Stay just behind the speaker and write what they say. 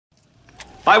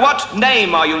By what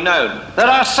name are you known? There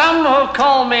are some who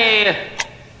call me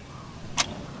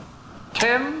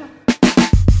Tim.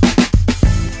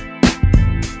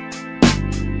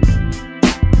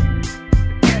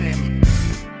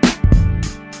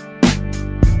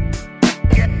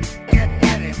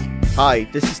 Hi,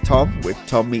 this is Tom with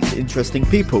Tom Meets Interesting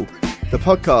People, the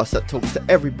podcast that talks to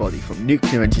everybody from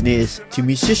nuclear engineers to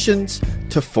musicians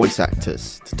to voice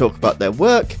actors to talk about their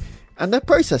work and their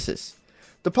processes.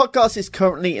 The podcast is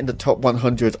currently in the top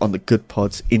 100 on the Good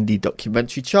Pods indie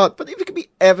documentary chart, but if you could be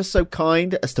ever so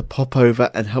kind as to pop over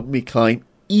and help me climb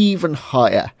even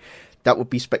higher, that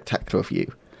would be spectacular of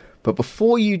you. But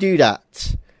before you do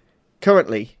that,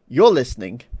 currently you're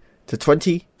listening to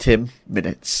 20 Tim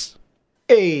Minutes.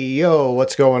 Hey, yo,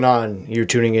 what's going on? You're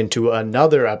tuning into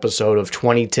another episode of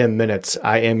 20 Tim Minutes.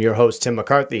 I am your host, Tim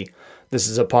McCarthy. This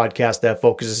is a podcast that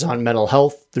focuses on mental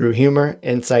health through humor,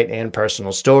 insight, and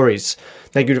personal stories.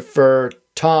 Thank you for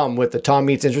Tom with the Tom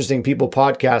Meets Interesting People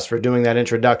podcast for doing that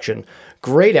introduction.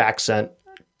 Great accent.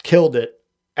 Killed it.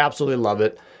 Absolutely love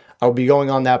it. I'll be going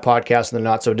on that podcast in the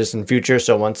not so distant future,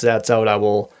 so once that's out, I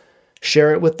will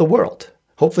share it with the world.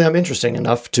 Hopefully I'm interesting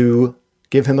enough to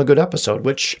give him a good episode,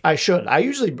 which I should.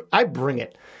 I bring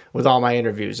it with all my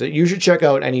interviews. You should check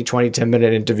out any 20,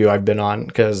 10-minute interview I've been on,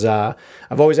 because I've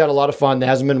always had a lot of fun. There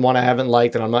hasn't been one I haven't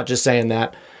liked, and I'm not just saying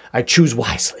that. I choose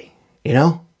wisely, you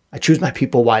know? I choose my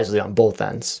people wisely on both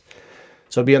ends.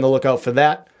 So be on the lookout for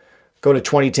that. Go to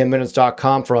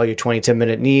 2010minutes.com for all your 20,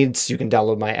 10-minute needs. You can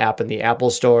download my app in the Apple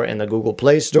Store and the Google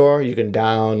Play Store. You can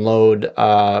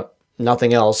download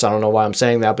nothing else. I don't know why I'm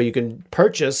saying that, but you can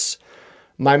purchase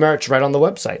my merch right on the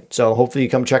website. So hopefully you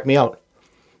come check me out.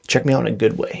 Check me out in a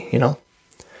good way, you know?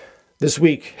 This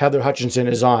week, Heather Hutchinson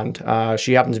is on.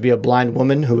 She happens to be a blind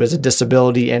woman who is a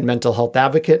disability and mental health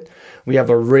advocate. We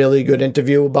have a really good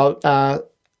interview about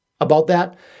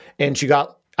that. And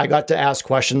I got to ask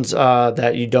questions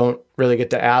that you don't really get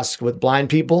to ask with blind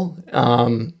people.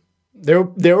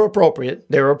 They're appropriate.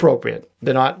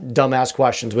 They're not dumbass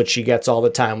questions, which she gets all the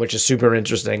time, which is super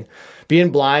interesting.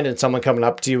 Being blind and someone coming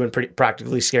up to you and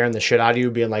practically scaring the shit out of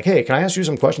you, being like, hey, can I ask you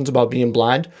some questions about being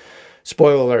blind?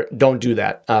 Spoiler alert, don't do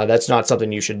that. That's not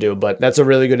something you should do, but that's a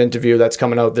really good interview. That's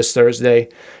coming out this Thursday.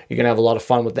 You're going to have a lot of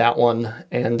fun with that one.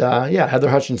 And yeah, Heather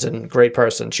Hutchinson, great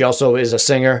person. She also is a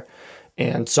singer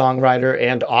and songwriter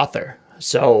and author.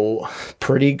 So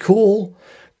pretty cool.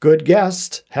 Good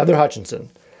guest, Heather Hutchinson.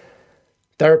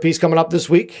 Therapy's coming up this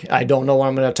week. I don't know what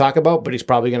I'm going to talk about, but he's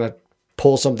probably going to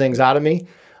pull some things out of me.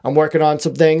 I'm working on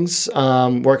some things,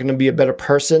 working to be a better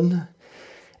person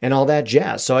and all that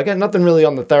jazz. So I got nothing really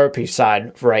on the therapy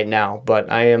side for right now,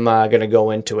 but I am going to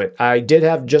go into it. I did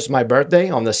have just my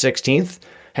birthday on the 16th,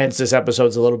 hence this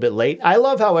episode's a little bit late. I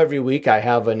love how every week I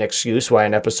have an excuse why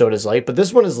an episode is late, but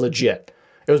this one is legit.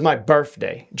 It was my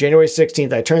birthday, January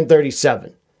 16th. I turned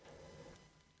 37.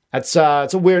 It's a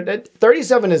weird,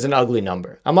 37 is an ugly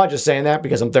number. I'm not just saying that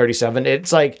because I'm 37.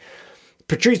 It's like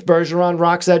Patrice Bergeron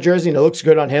rocks that jersey and it looks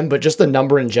good on him, but just the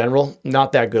number in general,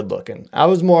 not that good looking. I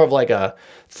was more of like a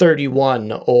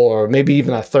 31 or maybe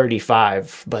even a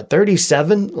 35, but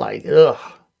 37, like, ugh.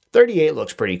 38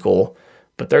 looks pretty cool,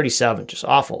 but 37, just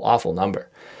awful number.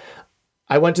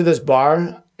 I went to this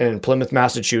bar in Plymouth,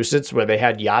 Massachusetts where they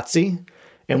had Yahtzee,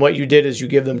 and what you did is you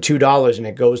give them $2 and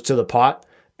it goes to the pot.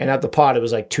 And at the pot, it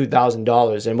was like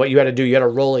 $2,000. And what you had to do, you had to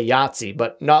roll a Yahtzee,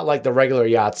 but not like the regular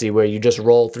Yahtzee where you just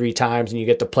roll 3 times and you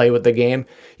get to play with the game.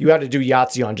 You had to do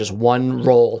Yahtzee on just one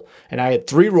roll. And I had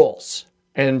 3 rolls.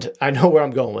 And I know where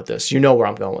I'm going with this. You know where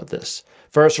I'm going with this.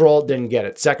 First roll, didn't get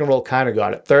it. Second roll, kind of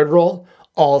got it. Third roll,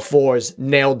 all 4s,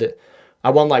 nailed it. I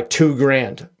won like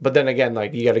 $2,000. But then again,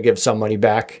 like you got to give some money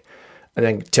back. And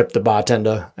then tip the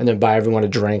bartender, and then buy everyone a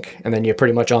drink. And then you're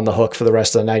pretty much on the hook for the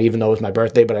rest of the night, even though it was my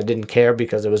birthday, but I didn't care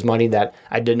because it was money that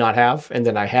I did not have. And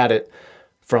then I had it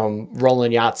from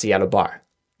rolling Yahtzee at a bar.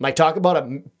 Like, talk about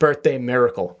a birthday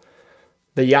miracle.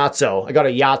 The Yahtzee. I got a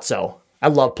Yahtzee. I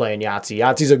love playing Yahtzee.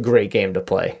 Yahtzee's a great game to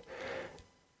play.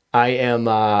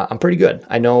 I'm pretty good.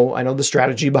 I know the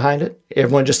strategy behind it.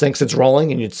 Everyone just thinks it's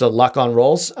rolling and it's a luck on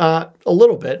rolls. A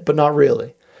little bit, but not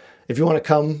really. If you want to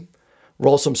come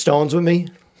roll some stones with me,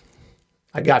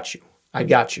 I got you.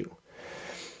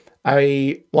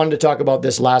 I wanted to talk about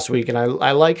this last week, and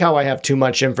I like how I have too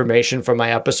much information for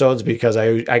my episodes because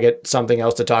I get something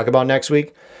else to talk about next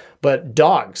week. But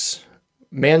dogs,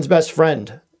 man's best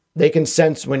friend, they can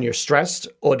sense when you're stressed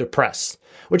or depressed,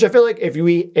 which I feel like if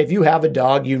you have a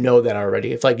dog, you know that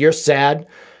already. If like you're sad,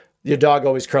 your dog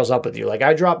always curls up with you. Like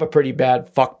I drop a pretty bad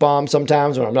fuck bomb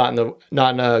sometimes when I'm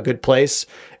not in a good place,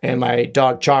 and my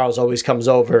dog Charles always comes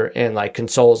over and like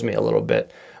consoles me a little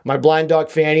bit. My blind dog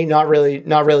Fanny, not really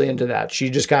into that. She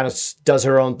just kind of does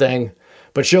her own thing,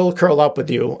 but she'll curl up with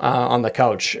you on the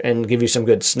couch and give you some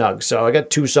good snug. So I got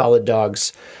 2 solid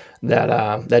dogs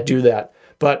that do that.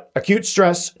 But acute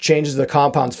stress changes the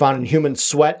compounds found in human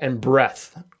sweat and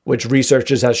breath, which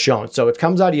researchers have shown. So it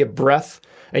comes out of your breath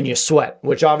and your sweat,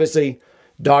 which obviously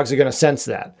dogs are going to sense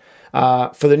that.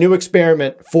 For the new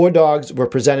experiment, 4 dogs were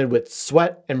presented with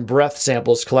sweat and breath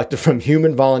samples collected from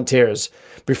human volunteers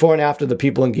before and after the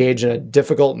people engaged in a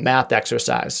difficult math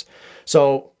exercise.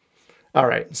 So, all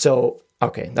right. So,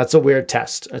 okay, that's a weird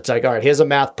test. It's like, all right, here's a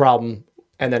math problem.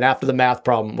 And then after the math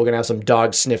problem, we're going to have some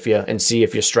dogs sniff you and see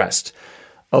if you're stressed.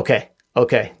 Okay.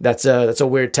 That's a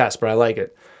weird test, but I like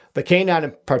it. The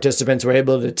canine participants were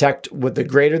able to detect with the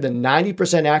greater than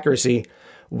 90% accuracy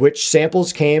which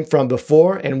samples came from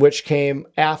before and which came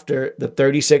after the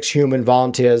 36 human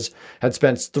volunteers had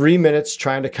spent 3 minutes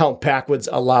trying to count backwards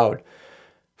aloud.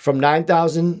 From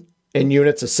 9,000 in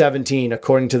units of 17,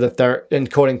 according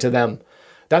to them.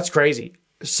 That's crazy.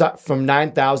 So from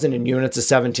 9,000 in units of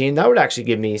 17, that would actually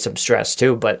give me some stress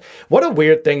too. But what a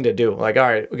weird thing to do. Like, all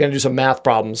right, we're going to do some math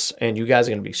problems and you guys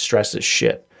are going to be stressed as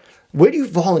shit. Where do you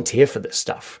volunteer for this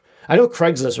stuff? I know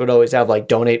Craigslist would always have like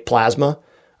donate plasma.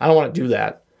 I don't want to do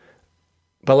that.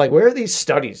 But like, where are these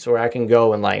studies where I can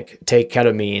go and like take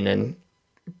ketamine and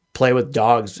play with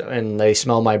dogs and they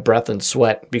smell my breath and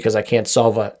sweat because I can't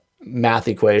solve a math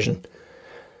equation?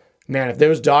 Man, if there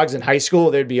was dogs in high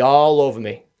school, they'd be all over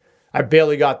me. I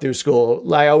barely got through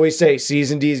school. I always say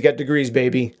C's and D's get degrees,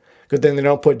 baby. Good thing they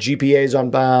don't put GPAs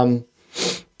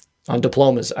on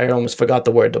diplomas. I almost forgot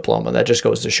the word diploma. That just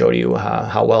goes to show you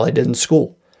how well I did in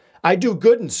school. I do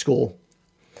good in school.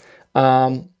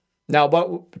 Now,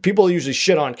 but people usually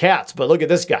shit on cats, but look at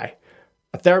this guy.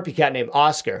 A therapy cat named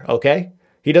Oscar, okay?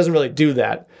 He doesn't really do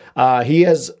that. He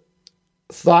has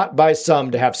thought by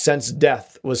some to have sensed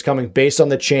death was coming based on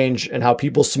the change in how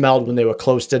people smelled when they were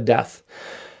close to death.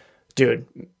 Dude,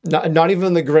 not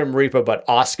even the Grim Reaper, but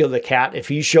Oscar the cat, if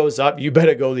he shows up, you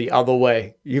better go the other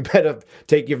way. You better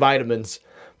take your vitamins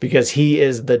because he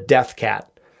is the death cat.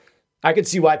 I can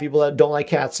see why people don't like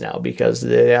cats now because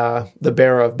they are the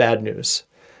bearer of bad news.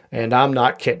 And I'm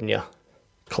not kidding you.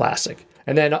 Classic.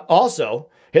 And then also,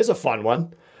 here's a fun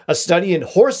one. A study in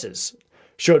horses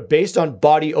showed based on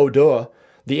body odor,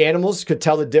 the animals could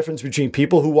tell the difference between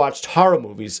people who watched horror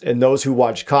movies and those who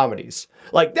watched comedies.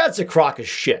 Like, that's a crock of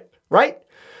shit. Right?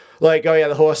 Like, oh yeah,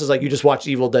 the horse is like, you just watched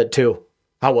Evil Dead 2.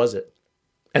 How was it?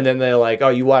 And then they're like, oh,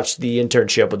 you watched The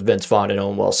Internship with Vince Vaughn and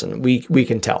Owen Wilson. We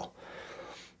can tell.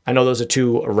 I know those are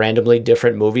 2 randomly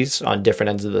different movies on different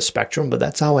ends of the spectrum, but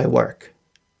that's how I work.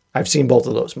 I've seen both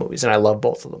of those movies and I love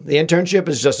both of them. The Internship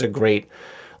is just a great,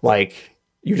 like,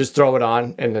 you just throw it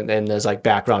on and there's like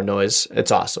background noise.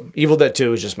 It's awesome. Evil Dead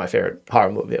 2 is just my favorite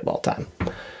horror movie of all time.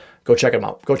 Go check them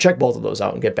out. Go check both of those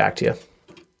out and get back to you.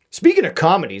 Speaking of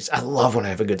comedies, I love when I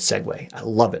have a good segue. I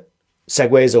love it.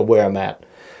 Segues are where I'm at.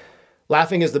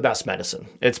 Laughing is the best medicine.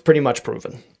 It's pretty much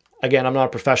proven. Again, I'm not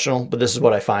a professional, but this is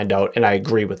what I find out, and I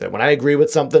agree with it. When I agree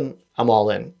with something, I'm all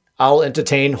in. I'll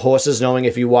entertain horses knowing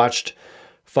if you watched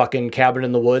fucking Cabin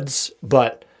in the Woods,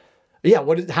 but yeah,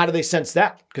 how do they sense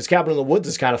that? Because Cabin in the Woods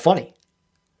is kind of funny.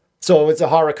 So it's a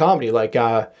horror comedy. Like,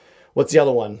 what's the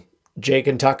other one? Jake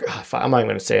and Tucker. I'm not even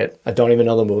going to say it. I don't even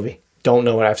know the movie. Don't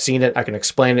know it. I've seen it. I can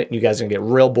explain it. And you guys are going to get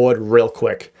real bored real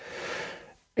quick.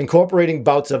 Incorporating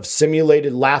bouts of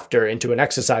simulated laughter into an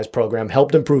exercise program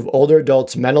helped improve older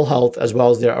adults' mental health as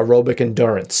well as their aerobic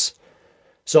endurance.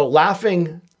 So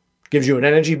laughing gives you an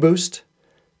energy boost,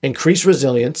 increased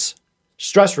resilience,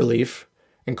 stress relief,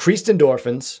 increased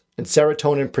endorphins, and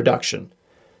serotonin production.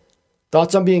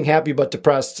 Thoughts on being happy but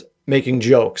depressed, making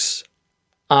jokes.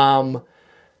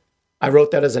 I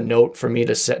wrote that as a note for me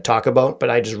to talk about,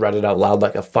 but I just read it out loud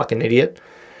like a fucking idiot.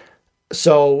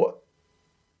 So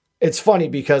it's funny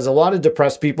because a lot of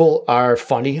depressed people are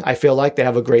funny. I feel like they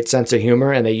have a great sense of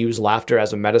humor and they use laughter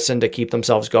as a medicine to keep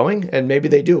themselves going. And maybe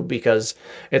they do because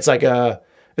it's like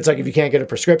if you can't get a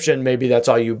prescription, maybe that's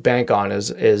all you bank on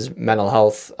is mental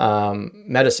health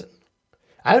medicine.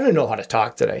 I don't even know how to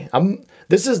talk today.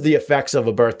 This is the effects of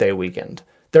a birthday weekend.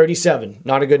 37,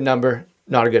 not a good number,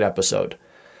 not a good episode.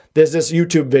 There's this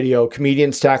YouTube video,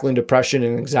 Comedians Tackling Depression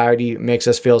and Anxiety Makes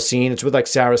Us Feel Seen. It's with like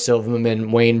Sarah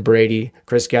Silverman, Wayne Brady,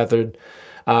 Chris Gethard,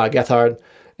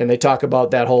 and they talk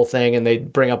about that whole thing, and they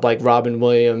bring up like Robin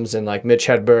Williams and like Mitch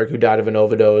Hedberg, who died of an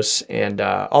overdose, and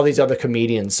all these other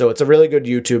comedians. So it's a really good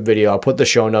YouTube video. I'll put that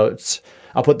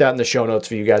in the show notes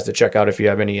for you guys to check out if you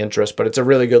have any interest, but it's a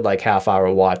really good like half-hour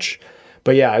watch.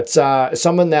 But yeah, it's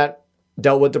someone that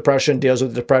dealt with depression, deals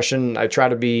with depression. I try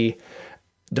to be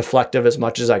deflective as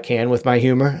much as I can with my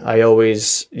humor. I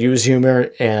always use humor,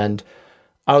 and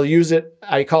I'll use it.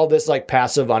 I call this like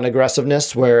passive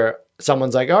unaggressiveness, where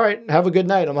someone's like, all right, have a good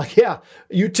night. I'm like, yeah,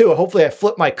 you too. Hopefully I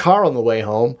flip my car on the way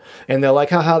home. And they're like,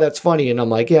 haha, that's funny. And I'm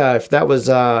like, yeah, if that was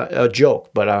a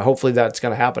joke, but hopefully that's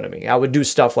going to happen to me. I would do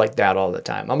stuff like that all the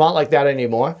time. I'm not like that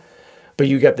anymore, but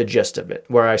you get the gist of it,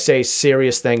 where I say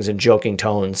serious things in joking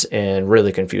tones and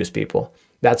really confuse people.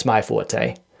 That's my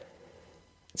forte.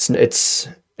 It's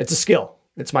a skill.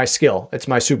 It's my skill. It's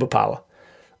my superpower.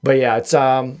 But yeah, it's,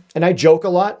 and I joke a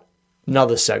lot.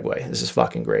 Another segue. This is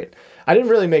fucking great. I didn't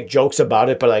really make jokes about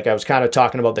it, but like I was kind of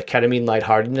talking about the ketamine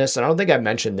lightheartedness. And I don't think I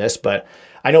mentioned this, but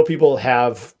I know people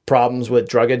have problems with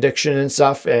drug addiction and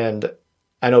stuff. And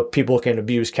I know people can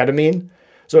abuse ketamine.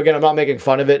 So again, I'm not making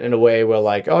fun of it in a way where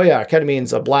like, oh yeah,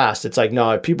 ketamine's a blast. It's like,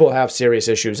 no, people have serious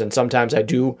issues. And sometimes I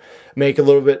do make a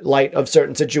little bit light of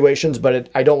certain situations, but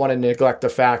I don't want to neglect the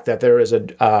fact that there is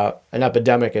an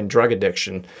epidemic in drug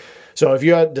addiction. So if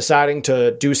you're deciding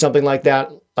to do something like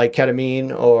that, like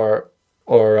ketamine or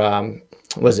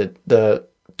was it the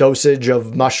dosage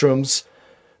of mushrooms,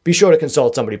 be sure to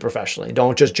consult somebody professionally.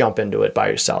 Don't just jump into it by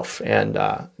yourself. And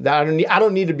I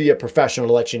don't need to be a professional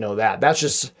to let you know that. That's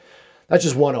just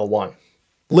 101.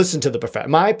 Listen to the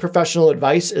my professional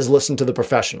advice is listen to the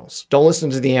professionals. Don't listen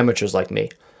to the amateurs like me.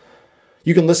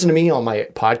 You can listen to me on my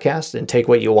podcast and take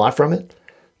what you want from it,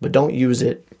 but don't use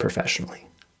it professionally.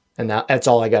 And that's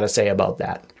all I got to say about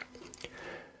that.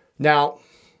 Now,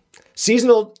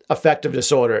 seasonal affective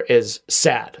disorder is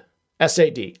SAD.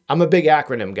 SAD. I'm a big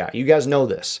acronym guy. You guys know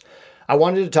this. I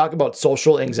wanted to talk about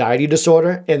social anxiety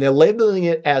disorder, and they're labeling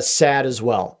it as SAD as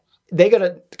well. They got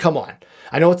to, come on.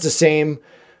 I know it's the same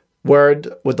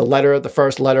word with the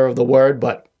first letter of the word,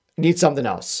 but it needs something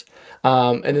else.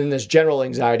 And then there's general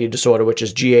anxiety disorder, which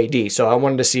is GAD. So I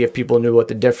wanted to see if people knew what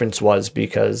the difference was,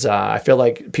 because I feel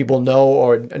like people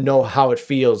know how it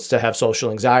feels to have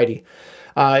social anxiety.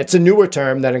 It's a newer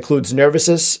term that includes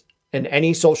nervousness in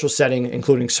any social setting,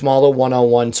 including smaller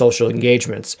one-on-one social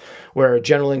engagements, where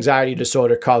general anxiety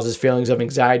disorder causes feelings of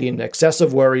anxiety and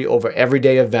excessive worry over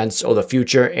everyday events or the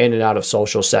future in and out of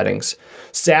social settings.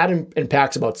 SAD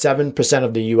impacts about 7%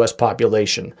 of the U.S.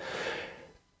 population.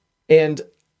 And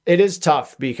it is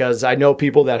tough because I know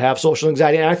people that have social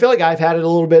anxiety, and I feel like I've had it a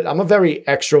little bit. I'm a very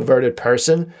extroverted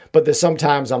person, but there's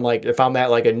sometimes I'm like, if I'm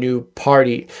at like a new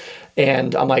party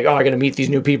and I'm like, oh, I'm going to meet these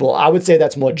new people, I would say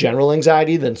that's more general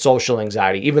anxiety than social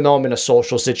anxiety, even though I'm in a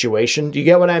social situation. Do you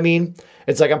get what I mean?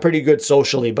 It's like I'm pretty good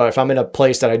socially, but if I'm in a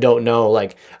place that I don't know,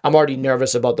 like I'm already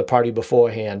nervous about the party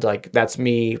beforehand. Like that's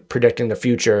me predicting the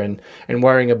future and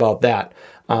worrying about that.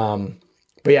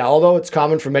 But yeah, although it's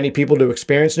common for many people to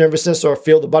experience nervousness or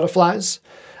feel the butterflies,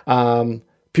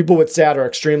 people with SAD are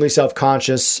extremely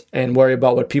self-conscious and worry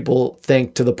about what people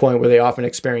think, to the point where they often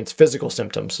experience physical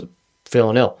symptoms,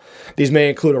 feeling ill. These may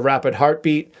include a rapid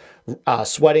heartbeat,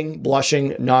 sweating,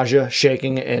 blushing, nausea,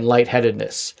 shaking, and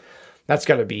lightheadedness. That's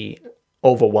got to be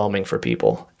overwhelming for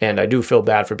people. And I do feel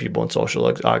bad for people in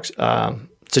social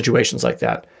situations like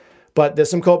that. But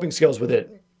there's some coping skills with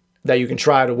it that you can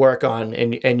try to work on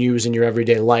and use in your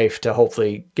everyday life to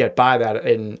hopefully get by that.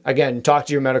 And again, talk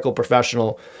to your medical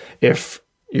professional if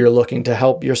you're looking to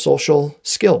help your social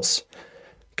skills,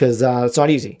 because it's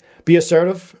not easy. Be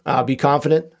assertive, be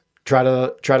confident, try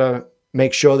to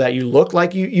make sure that you look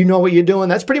like you know what you're doing.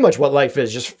 That's pretty much what life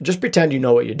is. Just pretend you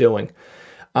know what you're doing.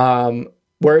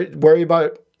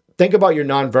 Think about your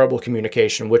nonverbal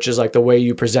communication, which is like the way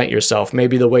you present yourself.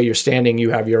 Maybe the way you're standing, you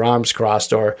have your arms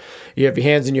crossed, or you have your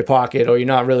hands in your pocket, or you're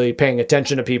not really paying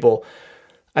attention to people.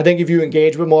 I think if you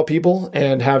engage with more people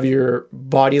and have your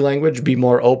body language be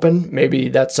more open, maybe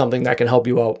that's something that can help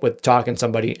you out with talking to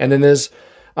somebody. And then there's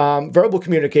verbal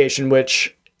communication,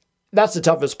 which that's the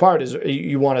toughest part, is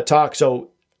you want to talk. So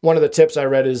one of the tips I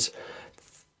read is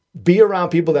be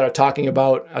around people that are talking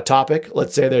about a topic.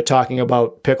 Let's say they're talking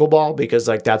about pickleball, because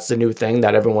like that's the new thing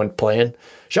that everyone's playing.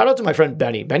 Shout out to my friend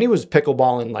Benny. Benny was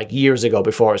pickleballing like years ago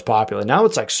before it was popular. Now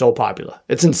it's like so popular.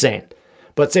 It's insane.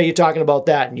 But say you're talking about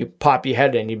that and you pop your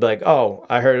head in, you'd be like, oh,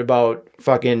 I heard about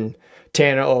fucking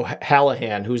Tanner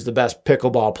O'Hallahan, who's the best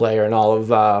pickleball player in all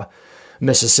of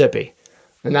Mississippi.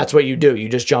 And that's what you do. You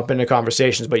just jump into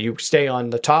conversations, but you stay on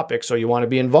the topic, so you want to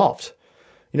be involved.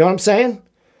 You know what I'm saying?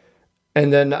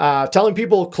 And then telling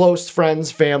people, close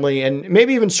friends, family, and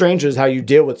maybe even strangers, how you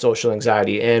deal with social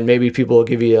anxiety. And maybe people will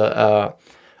give you a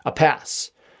pass.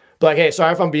 But like, hey,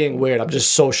 sorry if I'm being weird. I'm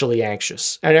just socially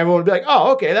anxious. And everyone would be like,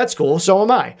 oh, okay, that's cool. So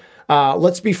am I.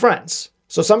 Let's be friends.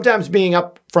 So sometimes being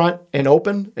upfront and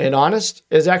open and honest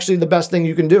is actually the best thing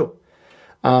you can do.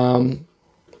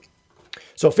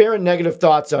 So So fear and negative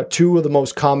thoughts are two of the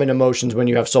most common emotions when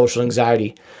you have social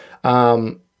anxiety.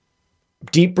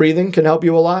 Deep breathing can help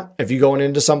you a lot. If you're going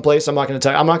into some place, I'm not going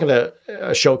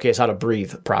to showcase how to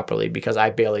breathe properly because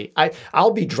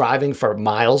I'll be driving for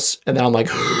miles and then I'm like,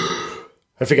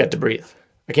 I forget to breathe.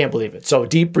 I can't believe it. So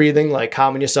deep breathing, like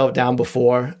calming yourself down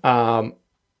before,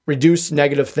 reduce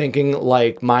negative thinking,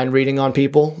 like mind reading on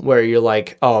people where you're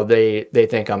like, oh, they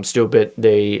think I'm stupid.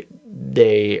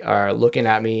 They are looking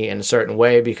at me in a certain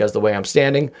way because the way I'm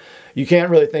standing. You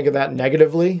can't really think of that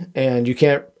negatively, and you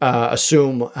can't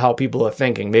assume how people are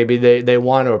thinking. Maybe they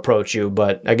want to approach you,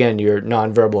 but again, your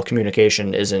nonverbal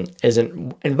communication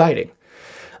isn't inviting.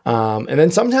 And then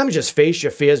sometimes just face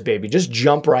your fears, baby. Just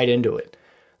jump right into it.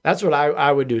 That's what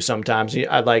I would do sometimes.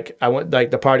 I went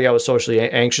like the party I was socially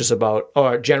anxious about,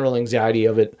 or general anxiety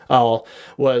of it all,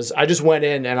 was I just went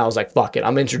in and I was like, fuck it.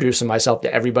 I'm introducing myself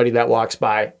to everybody that walks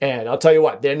by. And I'll tell you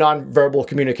what, their nonverbal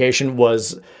communication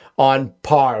was on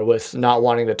par with not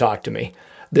wanting to talk to me.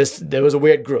 There was a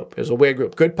weird group. It was a weird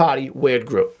group. Good party, weird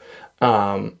group.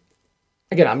 Again,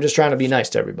 I'm just trying to be nice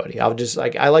to everybody. I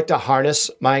like to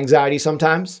harness my anxiety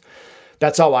sometimes.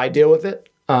 That's how I deal with it.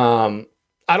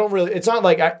 It's not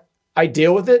like I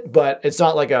deal with it, but it's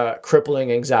not like a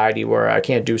crippling anxiety where I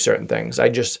can't do certain things. I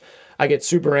get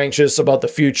super anxious about the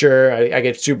future. I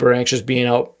get super anxious being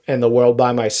out in the world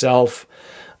by myself.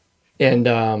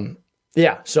 And,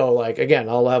 yeah, so like, again,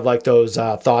 I'll have like those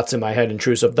thoughts in my head,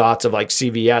 intrusive thoughts of like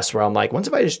CVS where I'm like, when's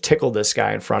if I just tickle this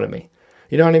guy in front of me?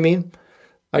 You know what I mean?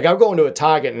 Like I'll go into a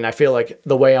Target and I feel like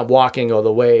the way I'm walking or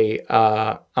the way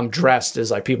I'm dressed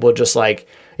is like people are just like,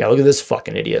 yeah, look at this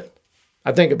fucking idiot.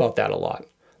 I think about that a lot,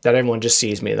 that everyone just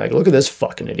sees me like, look at this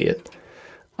fucking idiot.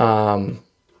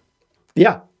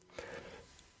 Yeah.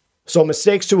 So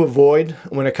mistakes to avoid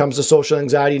when it comes to social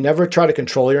anxiety: never try to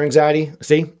control your anxiety.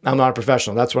 See, I'm not a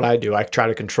professional. That's what I do. I try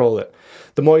to control it.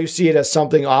 The more you see it as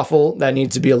something awful that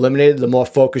needs to be eliminated, the more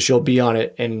focused you'll be on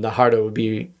it and the harder it would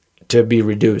be to be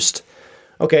reduced.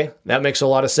 Okay, that makes a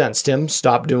lot of sense. Tim,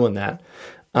 stop doing that.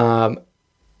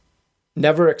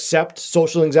 Never accept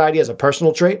social anxiety as a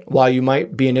personal trait. While you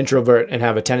might be an introvert and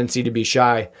have a tendency to be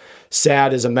shy,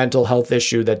 SAD is a mental health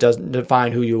issue that doesn't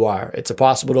define who you are. It's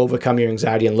possible to overcome your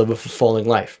anxiety and live a fulfilling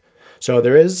life. So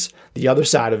there is the other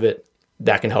side of it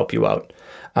that can help you out.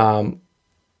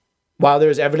 While there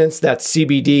is evidence that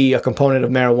CBD, a component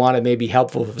of marijuana, may be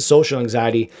helpful for social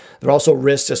anxiety, there are also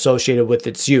risks associated with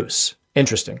its use.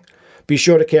 Interesting. Be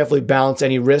sure to carefully balance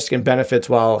any risk and benefits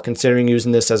while considering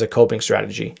using this as a coping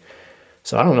strategy.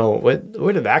 So I don't know,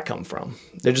 where did that come from?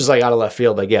 They're just like out of left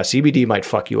field. Like, yeah, CBD might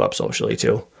fuck you up socially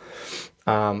too.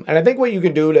 And I think what you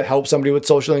can do to help somebody with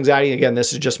social anxiety, again,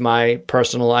 this is just my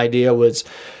personal idea, was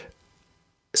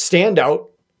stand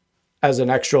out as an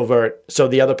extrovert so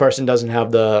the other person doesn't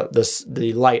have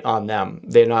the light on them.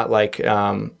 They're not like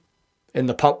in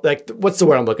the pub, like, what's the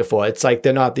word I'm looking for? It's like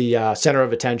they're not the center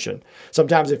of attention.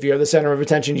 Sometimes if you're the center of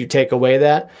attention, you take away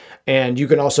that, and you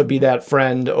can also be that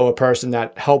friend or person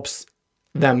that helps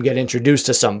them get introduced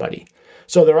to somebody.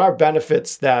 So there are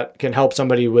benefits that can help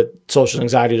somebody with social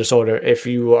anxiety disorder if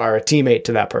you are a teammate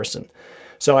to that person.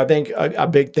 So I think a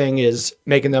big thing is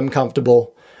making them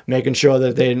comfortable, making sure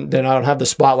that they don't have the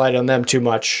spotlight on them too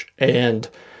much, and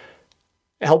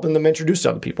helping them introduce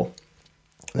other people.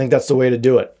 I think that's the way to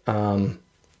do it.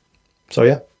 So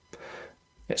yeah,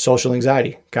 social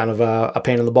anxiety, kind of a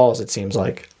pain in the balls, it seems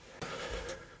like.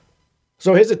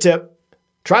 So here's a tip.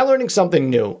 Try learning something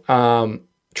new.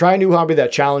 Try a new hobby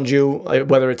that challenges you,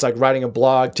 whether it's like writing a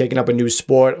blog, taking up a new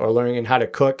sport, or learning how to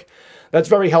cook. That's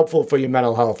very helpful for your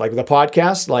mental health. Like the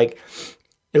podcast, like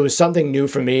it was something new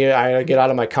for me. I had to get out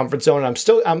of my comfort zone.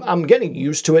 I'm getting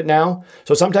used to it now.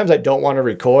 So sometimes I don't want to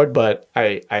record, but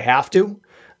I have to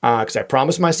because I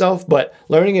promised myself. But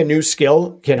learning a new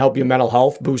skill can help your mental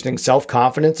health, boosting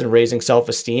self-confidence and raising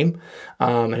self-esteem.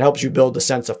 It helps you build a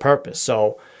sense of purpose.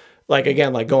 So like,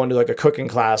 again, like going to like a cooking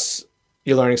class,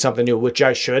 you're learning something new, which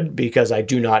I should, because I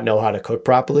do not know how to cook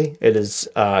properly. It is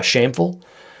shameful.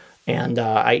 And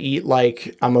I eat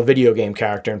like I'm a video game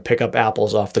character and pick up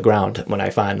apples off the ground when I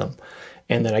find them.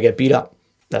 And then I get beat up.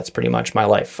 That's pretty much my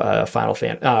life. Final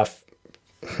Fan.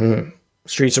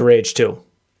 Streets of Rage 2.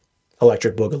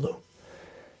 Electric Boogaloo.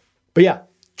 But yeah,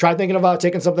 try thinking about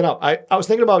taking something up. I was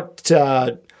thinking about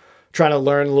trying to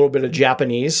learn a little bit of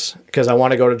Japanese because I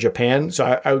want to go to Japan. So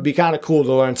I would be kind of cool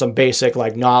to learn some basic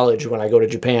like knowledge when I go to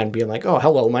Japan, being like, oh,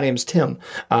 hello, my name's Tim.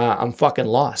 I'm fucking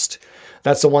lost.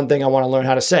 That's the one thing I want to learn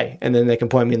how to say. And then they can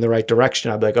point me in the right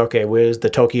direction. I'd be like, okay, where's the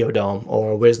Tokyo Dome?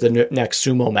 Or where's the next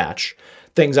sumo match?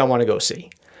 Things I want to go see.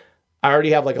 I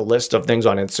already have like a list of things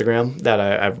on Instagram that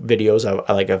I have videos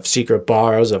of secret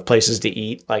bars, of places to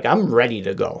eat. Like, I'm ready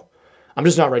to go. I'm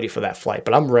just not ready for that flight,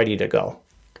 but I'm ready to go.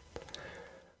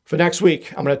 For next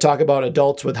week, I'm going to talk about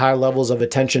adults with high levels of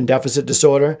attention deficit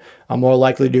disorder are more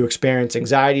likely to experience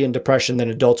anxiety and depression than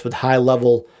adults with high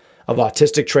level of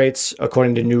autistic traits,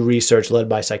 according to new research led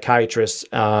by psychiatrists,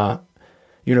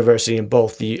 University of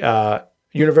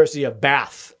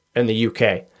Bath in the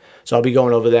UK. So I'll be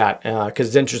going over that because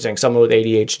it's interesting. Someone with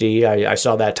ADHD, I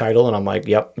saw that title and I'm like,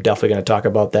 yep, definitely going to talk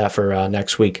about that for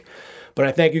next week. But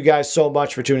I thank you guys so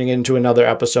much for tuning in to another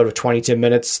episode of 20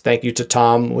 Minutes. Thank you to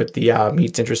Tom with the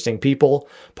Meets Interesting People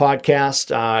podcast.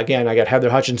 Again, I got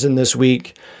Heather Hutchinson this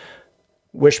week.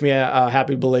 Wish me a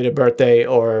happy belated birthday,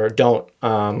 or don't,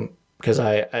 because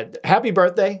happy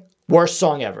birthday, worst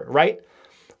song ever, right?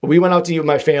 We went out to eat with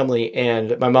my family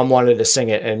and my mom wanted to sing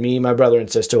it, and me, my brother, and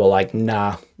sister were like,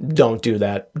 nah, don't do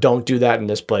that. Don't do that in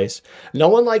this place. No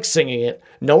one likes singing it.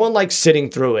 No one likes sitting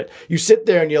through it. You sit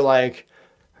there and you're like,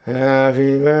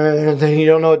 happy birthday. You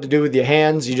don't know what to do with your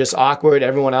hands. You're just awkward.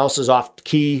 Everyone else is off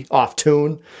key, off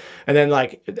tune. And then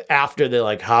like after they're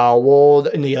like, how old?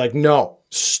 And you're like, no,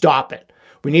 stop it.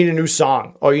 We need a new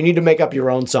song. Or you need to make up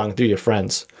your own song through your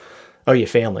friends or your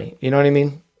family. You know what I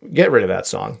mean? Get rid of that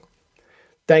song.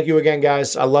 Thank you again,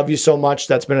 guys. I love you so much.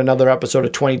 That's been another episode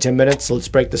of 20 Minutes. Let's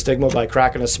break the stigma by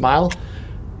cracking a smile.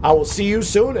 I will see you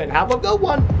soon and have a good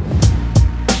one.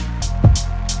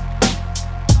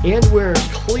 And we're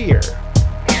clear.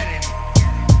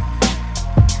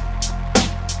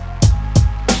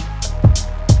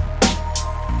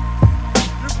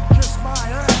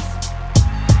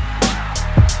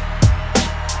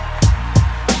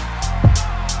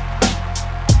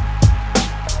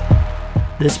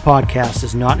 This podcast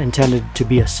is not intended to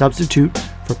be a substitute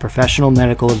for professional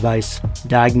medical advice,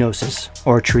 diagnosis,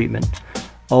 or treatment.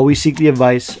 Always seek the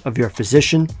advice of your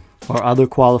physician or other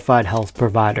qualified health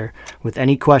provider with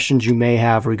any questions you may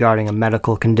have regarding a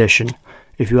medical condition.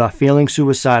 If you are feeling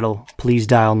suicidal, please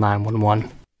dial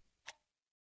 911.